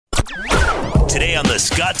Today on The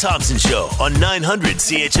Scott Thompson Show on 900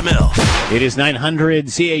 CHML. It is 900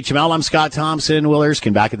 CHML. I'm Scott Thompson. Will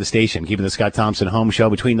Erskine back at the station, keeping the Scott Thompson Home Show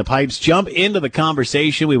between the pipes. Jump into the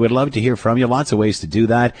conversation. We would love to hear from you. Lots of ways to do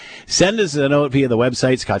that. Send us a note via the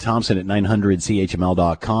website, Scott Thompson at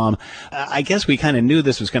 900CHML.com. I guess we kind of knew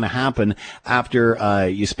this was going to happen after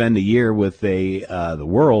you spend a year with the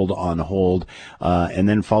world on hold, and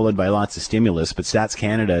then followed by lots of stimulus. But Stats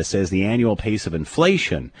Canada says the annual pace of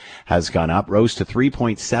inflation has gone up, rose to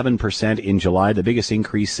 3.7% in July, the biggest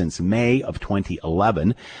increase since May of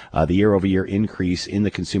 2011. The year-over-year increase in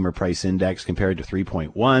the consumer price index compared to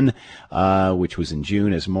 3.1, which was in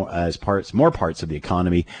June, as more parts of the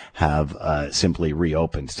economy have simply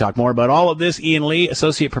reopened. To talk more about all of this, Ian Lee,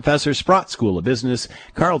 Associate Professor, Sprott School of Business,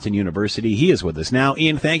 Carleton University. He is with us now.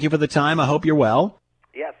 Ian, thank you for the time. I hope you're well.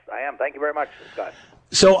 Yes, I am. Thank you very much, Scott.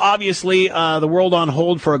 So obviously, the world on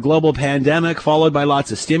hold for a global pandemic, followed by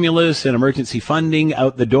lots of stimulus and emergency funding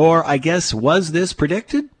out the door. I guess, was this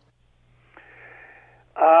predicted?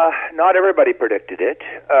 Not everybody predicted it.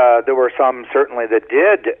 There were some certainly that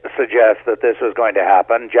did suggest that this was going to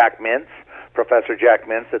happen. Professor Jack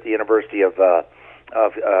Mintz at the University of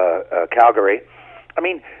Calgary. I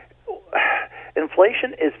mean,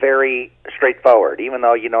 inflation is very straightforward, even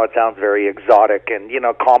though, it sounds very exotic and,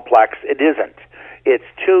 complex. It isn't. It's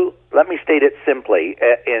let me state it simply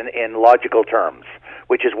in logical terms,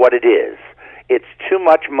 which is what it is. It's too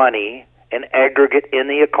much money in aggregate in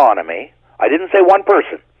the economy. I didn't say one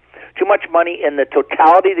person. Too much money in the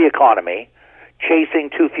totality of the economy chasing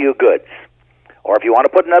too few goods. Or if you want to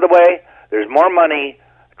put it another way, there's more money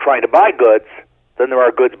trying to buy goods than there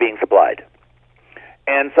are goods being supplied.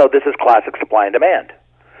 And so this is classic supply and demand.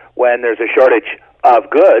 When there's a shortage of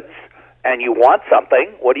goods and you want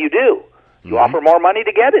something, what do? You offer more money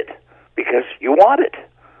to get it because you want it.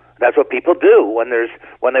 That's what people do when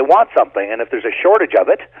they want something. And if there's a shortage of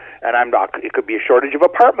it, it could be a shortage of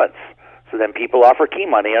apartments. So then people offer key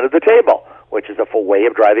money under the table, which is a full way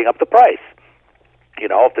of driving up the price.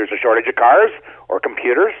 If there's a shortage of cars or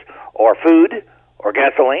computers or food or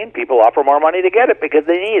gasoline, people offer more money to get it because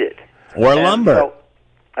they need it. Or lumber. So,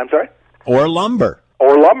 I'm sorry? Or lumber.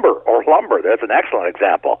 Or lumber. That's an excellent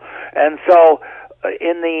example. And so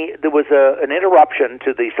there was an interruption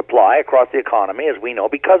to the supply across the economy, as we know,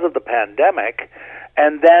 because of the pandemic.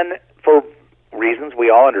 And then, for reasons we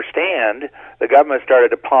all understand, the government started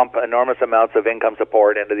to pump enormous amounts of income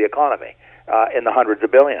support into the economy in the hundreds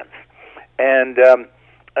of billions. And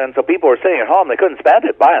so people were sitting at home. They couldn't spend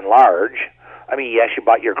it, by and large. I mean, yes, you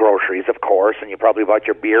bought your groceries, of course, and you probably bought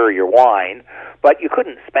your beer or your wine, but you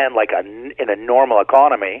couldn't spend in a normal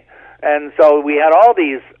economy. And so we had all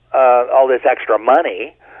this extra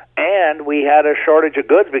money, and we had a shortage of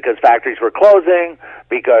goods because factories were closing,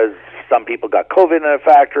 because some people got COVID in a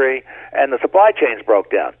factory, and the supply chains broke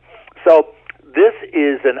down. So this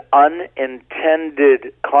is an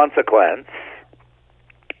unintended consequence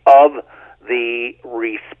of the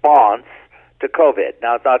response to COVID.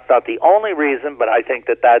 Now, that's not the only reason, but I think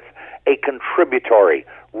that's a contributory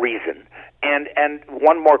reason. And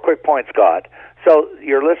one more quick point, Scott. So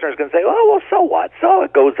your listeners can say, oh, well, so what? So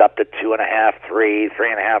it goes up to 2.5, 3,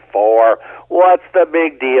 3.5, 4. What's the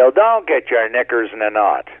big deal? Don't get your knickers in a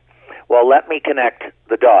knot. Well, let me connect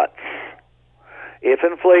the dots. If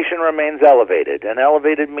inflation remains elevated, and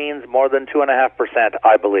elevated means more than 2.5%,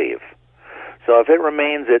 I believe. So if it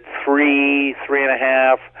remains at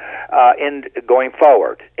 3.5, going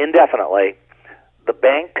forward indefinitely, the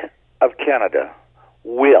Bank of Canada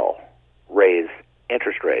will raise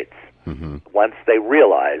interest rates once they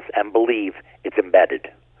realize and believe it's embedded.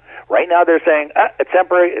 Right now they're saying, it's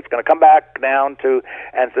temporary, it's going to come back down to,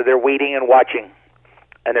 and so they're waiting and watching.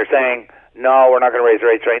 And they're saying, no, we're not going to raise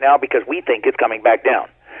rates right now because we think it's coming back down.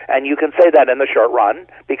 And you can say that in the short run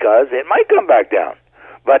because it might come back down.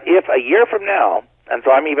 But if a year from now, and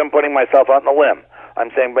so I'm even putting myself out on a limb,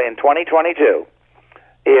 I'm saying in 2022,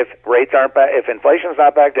 if inflation's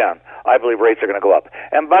not back down, I believe rates are going to go up.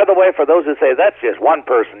 And by the way, for those who say that's just one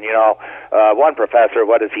person, one professor,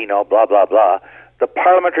 what does he know, blah, blah, blah, the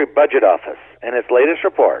Parliamentary Budget Office, in its latest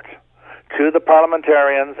report to the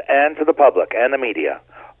parliamentarians and to the public and the media,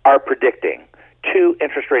 are predicting 2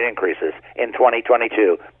 interest rate increases in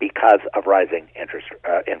 2022 because of rising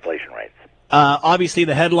inflation rates. Obviously,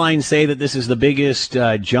 the headlines say that this is the biggest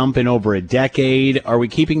jump in over a decade. Are we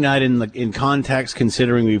keeping that in context,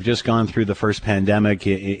 considering we've just gone through the first pandemic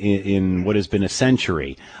in what has been a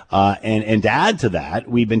century? And to add to that,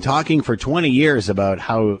 we've been talking for 20 years about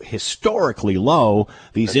how historically low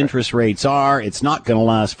these interest rates are. It's not going to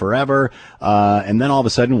last forever. And then all of a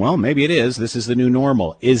sudden, well, maybe it is. This is the new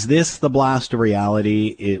normal. Is this the blast of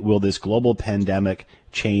reality? Will this global pandemic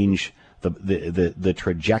change the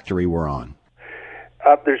trajectory we're on?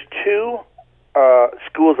 There's two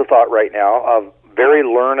schools of thought right now of very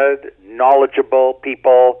learned, knowledgeable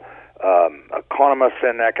people, economists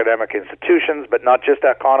in academic institutions, but not just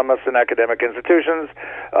economists in academic institutions,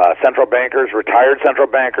 central bankers, retired central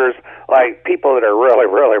bankers, like people that are really,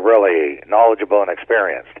 really, really knowledgeable and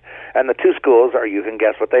experienced. And the two schools are, you can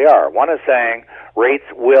guess what they are. One is saying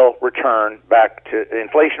inflation will return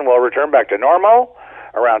back to normal,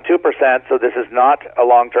 around 2%, so this is not a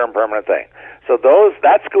long-term permanent thing. So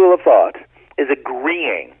that school of thought is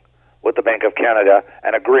agreeing with the Bank of Canada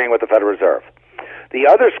and agreeing with the Federal Reserve. The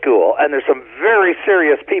other school, and there's some very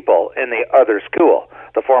serious people in the other school,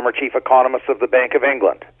 the former chief economist of the Bank of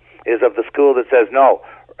England is of the school that says, no,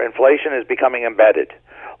 inflation is becoming embedded.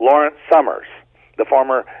 Lawrence Summers, the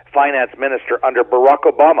former finance minister under Barack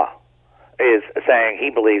Obama, is saying he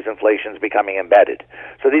believes inflation is becoming embedded.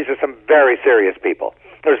 So these are some very serious people.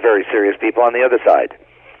 There's very serious people on the other side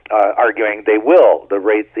arguing the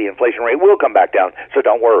inflation rate will come back down, so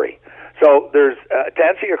don't worry. So there's, to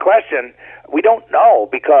answer your question, we don't know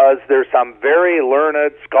because there's some very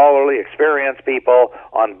learned, scholarly, experienced people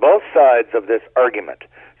on both sides of this argument.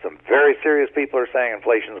 Some very serious people are saying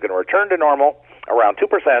inflation is going to return to normal, around 2%,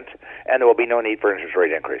 and there will be no need for interest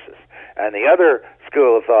rate increases. And the other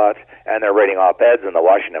school of thought, and they're writing op-eds in the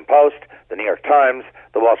Washington Post, the New York Times,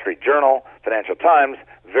 the Wall Street Journal, Financial Times,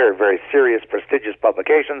 very, very serious, prestigious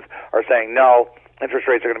publications, are saying, no, interest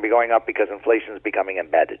rates are going to be going up because inflation is becoming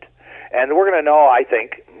embedded. And we're going to know, I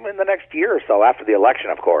think, in the next year or so, after the election,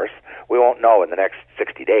 of course. We won't know in the next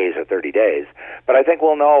 60 days or 30 days. But I think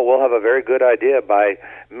we'll have a very good idea by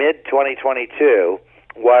mid-2022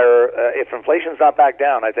 where if inflation's not back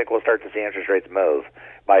down, I think we'll start to see interest rates move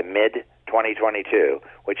by mid-2022,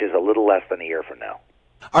 which is a little less than a year from now.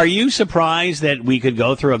 Are you surprised that we could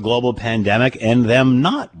go through a global pandemic and them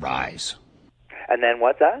not rise? And then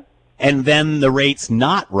what's that? And then the rates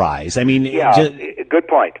not rise. I mean, good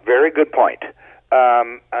point. Very good point.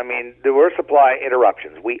 I mean, there were supply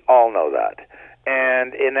interruptions. We all know that.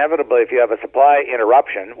 And inevitably, if you have a supply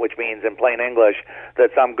interruption, which means in plain English that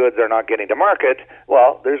some goods are not getting to market,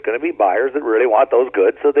 well, there's going to be buyers that really want those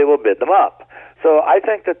goods, so they will bid them up. So I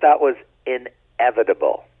think that was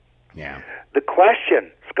inevitable. Yeah. The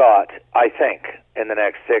question, Scott, I think, in the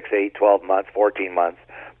next 6, 8, 12 months, 14 months,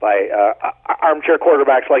 by armchair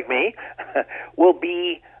quarterbacks like me, will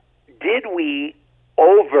be, did we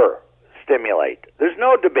overstimulate? There's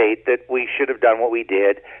no debate that we should have done what we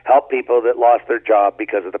did, help people that lost their job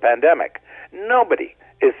because of the pandemic. Nobody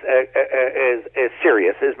is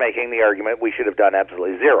serious is making the argument we should have done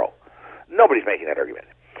absolutely zero. Nobody's making that argument.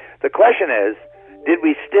 The question is, did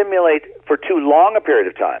we stimulate for too long a period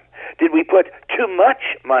of time? Did we put too much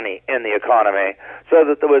money in the economy so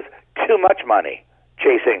that there was too much money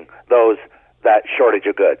chasing that shortage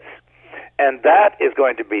of goods? And that is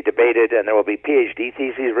going to be debated, and there will be PhD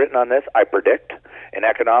theses written on this, I predict, in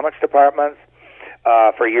economics departments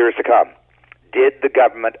for years to come. Did the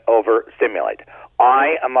government overstimulate?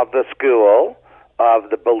 I am of the school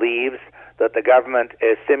of the believes that the government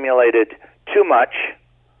has stimulated too much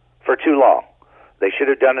for too long. They should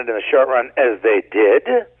have done it in the short run as they did,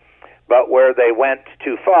 but where they went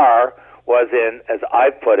too far was in, as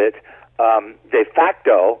I've put it, de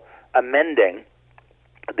facto amending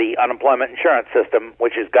the unemployment insurance system,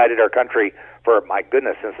 which has guided our country for, my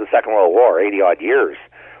goodness, since the Second World War, 80-odd years,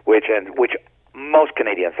 which most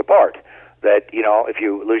Canadians support. That, if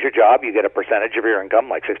you lose your job, you get a percentage of your income,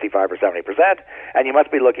 like 65 or 70%, and you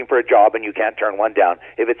must be looking for a job, and you can't turn one down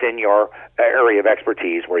if it's in your area of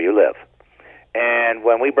expertise where you live. And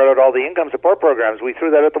when we brought out all the income support programs, we threw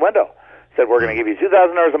that out the window. Said, we're going to give you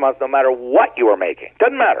 $2,000 a month no matter what you are making.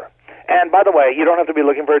 Doesn't matter. And by the way, you don't have to be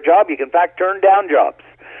looking for a job. You can, in fact, turn down jobs.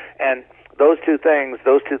 And those two things,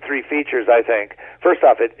 those three features, I think, first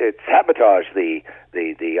off, it sabotaged the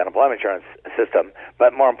unemployment insurance system.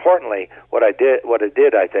 But more importantly, what it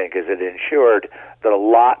did, I think, is it ensured that a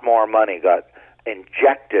lot more money got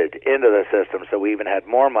injected into the system, so we even had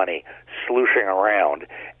more money slooshing around.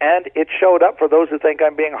 And it showed up, for those who think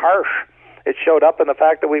I'm being harsh, it showed up in the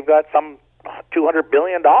fact that we've got some $200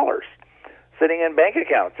 billion sitting in bank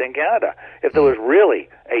accounts in Canada. If there was really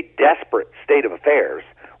a desperate state of affairs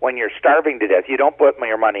when you're starving to death, you don't put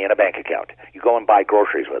your money in a bank account. You go and buy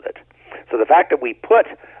groceries with it. So the fact that we put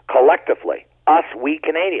collectively, we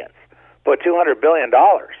Canadians, put $200 billion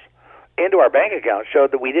into our bank account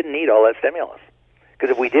showed that we didn't need all that stimulus. Because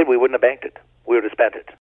if we did, we wouldn't have banked it. We would have spent it.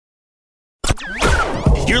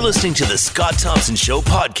 You're listening to the Scott Thompson Show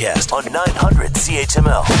podcast on 900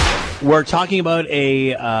 CHML. We're talking about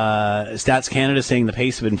a Stats Canada saying the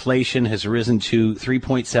pace of inflation has risen to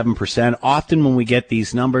 3.7%. Often when we get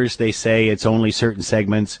these numbers, they say it's only certain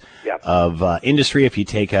segments of industry. If you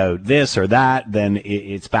take out this or that, then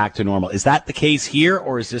it's back to normal. Is that the case here,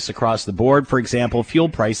 or is this across the board? For example, fuel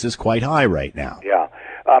prices quite high right now. Yeah.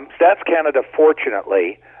 Stats Canada,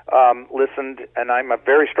 fortunately, listened, and I'm a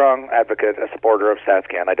very strong advocate, a supporter of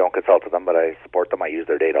StatsCan. I don't consult with them, but I support them. I use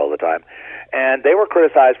their data all the time. And they were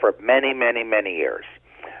criticized for many, many, many years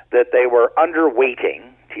that they were underweighting,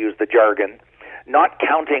 to use the jargon, not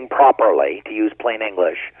counting properly, to use plain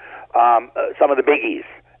English, some of the biggies,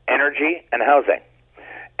 energy and housing.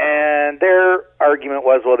 And their argument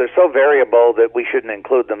was, well, they're so variable that we shouldn't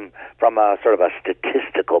include them from a sort of a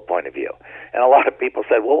statistical point of view. And a lot of people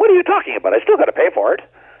said, well, what are you talking about? I still got to pay for it.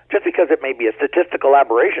 Just because it may be a statistical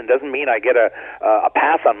aberration doesn't mean I get a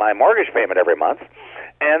pass on my mortgage payment every month.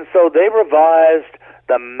 And so they revised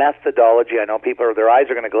the methodology. I know their eyes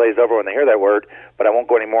are going to glaze over when they hear that word, but I won't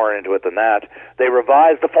go any more into it than that. They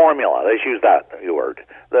revised the formula. They just used that word,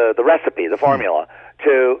 the recipe, the formula,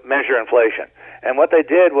 to measure inflation. And what they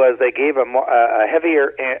did was they gave a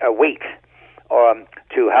heavier weight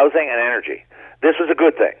to housing and energy. This was a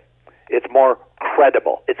good thing. It's more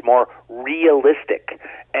credible. It's more realistic.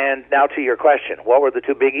 And now to your question, what were the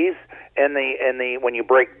two biggies in the when you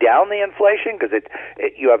break down the inflation? Because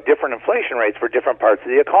you have different inflation rates for different parts of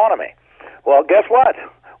the economy. Well, guess what?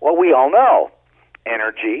 Well, we all know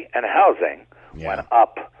energy and housing went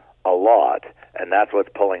up a lot, and that's what's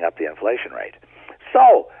pulling up the inflation rate.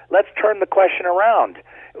 So let's turn the question around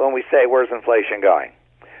when we say, where's inflation going?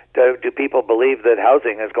 Do people believe that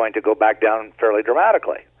housing is going to go back down fairly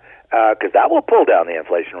dramatically? Because that will pull down the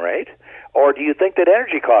inflation rate. Or do you think that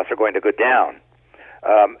energy costs are going to go down?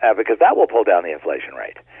 Because that will pull down the inflation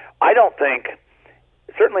rate. I don't think,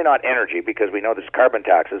 certainly not energy, because we know there's carbon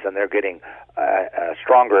taxes and they're getting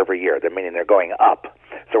stronger every year. Meaning they're going up.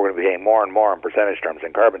 So we're going to be paying more and more in percentage terms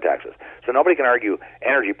in carbon taxes. So nobody can argue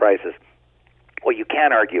energy prices. Well, you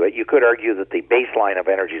can argue it. You could argue that the baseline of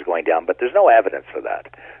energy is going down, but there's no evidence for that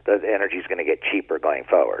energy is going to get cheaper going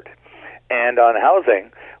forward. And on housing,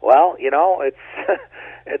 well, it's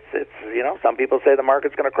some people say the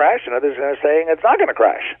market's going to crash, and others are saying it's not going to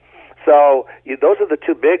crash. So those are the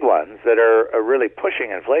two big ones that are really pushing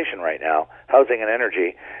inflation right now, housing and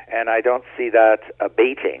energy, and I don't see that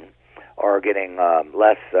abating or getting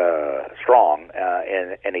less strong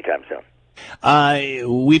in anytime soon.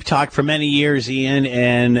 We've talked for many years, Ian,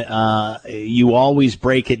 and you always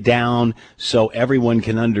break it down so everyone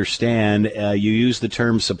can understand. You use the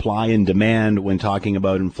term supply and demand when talking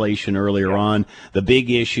about inflation earlier on. The big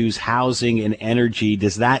issues, housing and energy.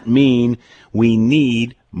 Does that mean we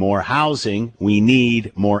need more housing? We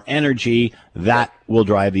need more energy that will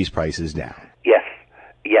drive these prices down?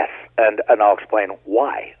 Yes. And I'll explain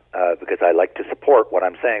why. Because I like to support what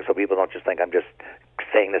I'm saying so people don't just think I'm just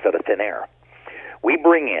saying this out of thin air. We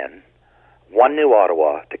bring in one new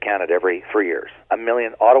Ottawa to Canada every 3 years. 1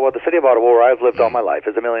 million. Ottawa, the city of Ottawa, where I've lived all my life,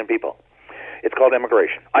 is 1 million people. It's called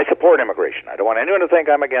immigration. I support immigration. I don't want anyone to think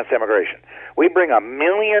I'm against immigration. We bring 1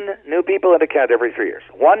 million new people into Canada every 3 years.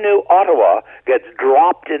 One new Ottawa gets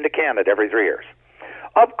dropped into Canada every 3 years.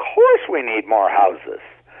 Of course we need more houses.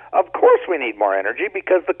 Of course we need more energy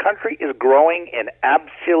because the country is growing in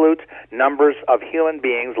absolute numbers of human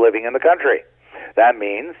beings living in the country. That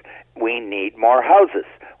means we need more houses.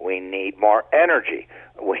 We need more energy.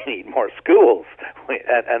 We need more schools,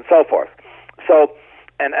 and so forth. So,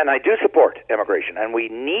 and I do support immigration, and we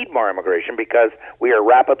need more immigration because we are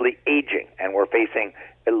rapidly aging, and we're facing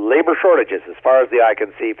labor shortages as far as the eye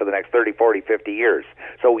can see for the next 30, 40, 50 years.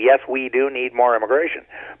 So, yes, we do need more immigration.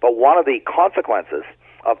 But one of the consequences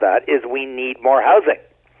of that is we need more housing.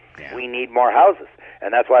 Yeah. We need more houses.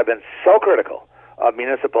 And that's why I've been so critical of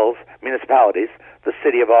municipalities, the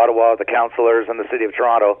City of Ottawa, the councillors, and the City of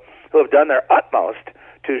Toronto, who have done their utmost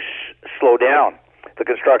to slow down the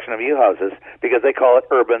construction of new houses because they call it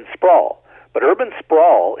urban sprawl. But urban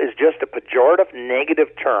sprawl is just a pejorative negative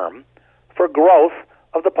term for growth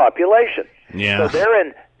of the population. Yeah. So they're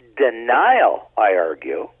in denial, I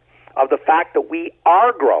argue, of the fact that we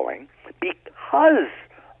are growing because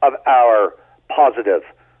of our positive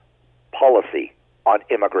policy on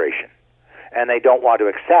immigration. And they don't want to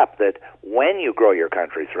accept that when you grow your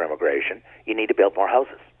country through immigration, you need to build more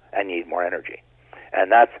houses. and need more energy.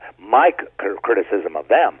 And that's my criticism of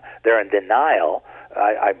them. They're in denial.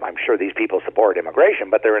 I'm sure these people support immigration,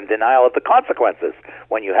 but they're in denial of the consequences.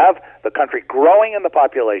 When you have the country growing in the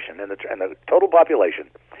population, in the total population,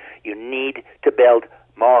 you need to build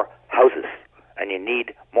more houses, and you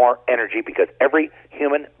need more energy because every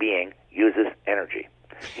human being uses energy.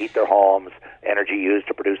 Heat their homes, energy used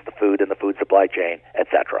to produce the food in the food supply chain,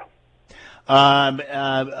 etc.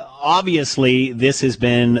 Obviously, this has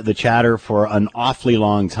been the chatter for an awfully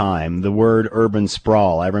long time. The word urban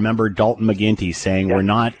sprawl. I remember Dalton McGuinty saying, "We're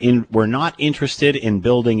not interested in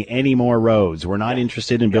building any more roads. We're not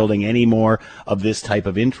interested in building any more of this type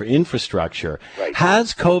of infrastructure." Right.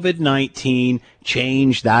 Has COVID-19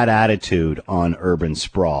 changed that attitude on urban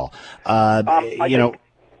sprawl?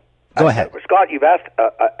 Go ahead, Scott. You've asked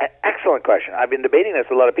an excellent question. I've been debating this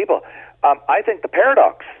with a lot of people. I think the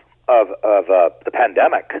paradox of the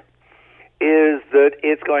pandemic is that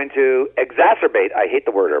it's going to exacerbate. I hate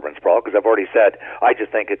the word urban sprawl because I've already said I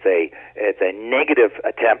just think it's a negative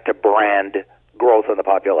attempt to brand growth in the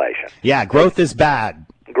population. Yeah, growth is bad.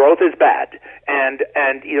 Growth is bad, and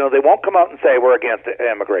they won't come out and say we're against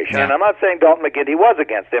immigration. Yeah. And I'm not saying Dalton McGuinty was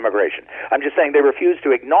against immigration. I'm just saying they refuse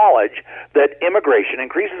to acknowledge that immigration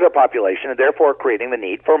increases our population and therefore creating the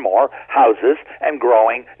need for more houses and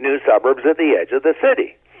growing new suburbs at the edge of the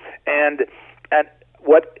city. And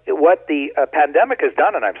what the pandemic has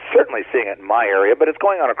done, and I'm certainly seeing it in my area, but it's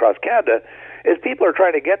going on across Canada, is people are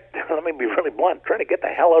trying to get, let me be really blunt, trying to get the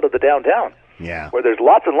hell out of the downtown. Yeah. Where there's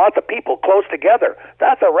lots and lots of people close together.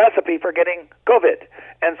 That's a recipe for getting COVID.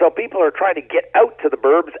 And so people are trying to get out to the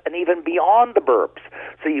burbs and even beyond the burbs.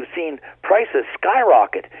 So you've seen prices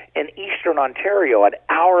skyrocket in eastern Ontario, an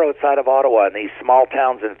hour outside of Ottawa, in these small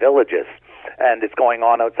towns and villages. And it's going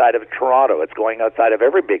on outside of Toronto. It's going outside of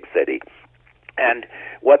every big city. And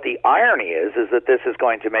what the irony is that this is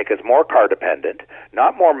going to make us more car dependent,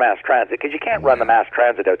 not more mass transit, because you can't run the mass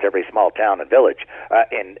transit out to every small town and village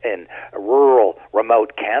in rural,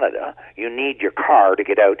 remote Canada. You need your car to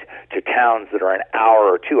get out to towns that are an hour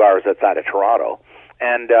or 2 hours outside of Toronto.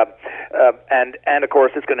 And of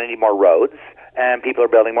course, it's going to need more roads, and people are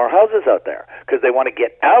building more houses out there because they want to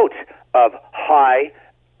get out of high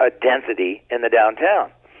density in the downtown,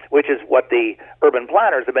 which is what the urban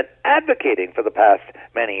planners have been advocating for the past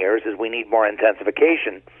many years, is we need more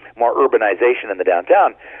intensification, more urbanization in the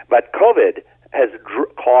downtown. But COVID has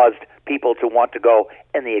caused people to want to go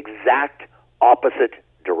in the exact opposite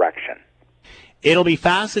direction. It'll be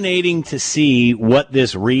fascinating to see what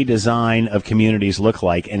this redesign of communities look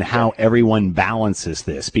like and how everyone balances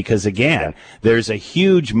this. Because again, there's a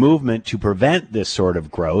huge movement to prevent this sort of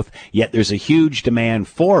growth, yet there's a huge demand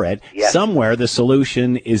for it. Yes. Somewhere the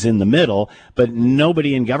solution is in the middle, but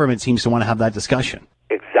nobody in government seems to want to have that discussion.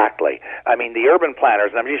 Exactly. I mean, the urban planners,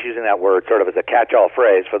 and I'm just using that word sort of as a catch-all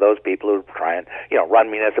phrase for those people who try and, run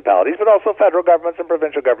municipalities, but also federal governments and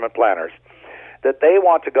provincial government planners, that they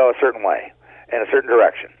want to go a certain way, in a certain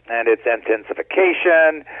direction. And it's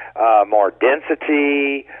intensification, more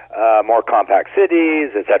density, more compact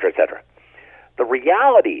cities, et cetera, et cetera. The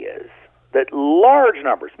reality is that large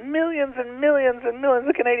numbers, millions and millions and millions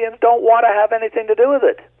of Canadians don't want to have anything to do with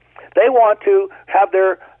it. They want to have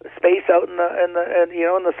their space out in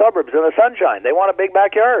the suburbs, in the sunshine. They want a big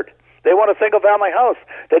backyard. They want a single-family house.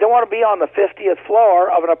 They don't want to be on the 50th floor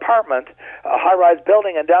of an apartment, a high-rise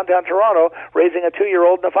building in downtown Toronto, raising a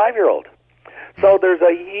 2-year-old and a 5-year-old. So there's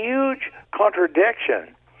a huge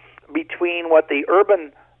contradiction between what the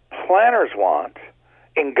urban planners want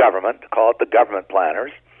in government, call it the government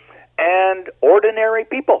planners, and ordinary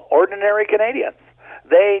people, ordinary Canadians.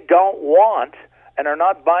 They don't want and are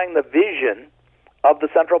not buying the vision of the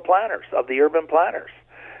central planners, of the urban planners.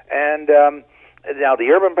 And now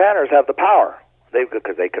the urban planners have the power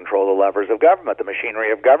because they control the levers of government, the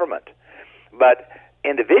machinery of government. But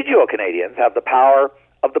individual Canadians have the power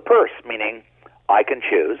of the purse, meaning I can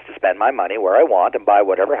choose to spend my money where I want and buy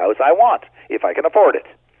whatever house I want, if I can afford it.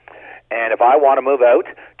 And if I want to move out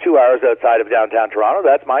 2 hours outside of downtown Toronto,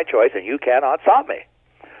 that's my choice, and you cannot stop me.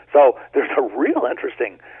 So there's a real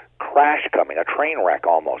interesting crash coming, a train wreck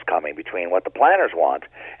almost coming between what the planners want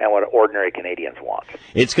and what ordinary Canadians want.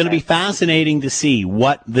 It's going to be fascinating to see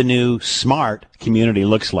what the new smart community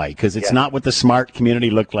looks like, because it's not what the smart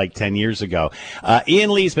community looked like 10 years ago.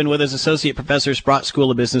 Ian Lee's been with us, Associate Professor, Sprott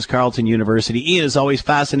School of Business, Carleton University. Ian, as always,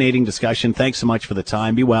 fascinating discussion. Thanks so much for the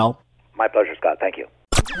time. Be well. My pleasure, Scott. Thank you.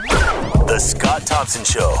 The Scott Thompson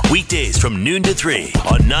Show, weekdays from noon to 3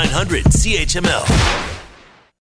 on 900 CHML.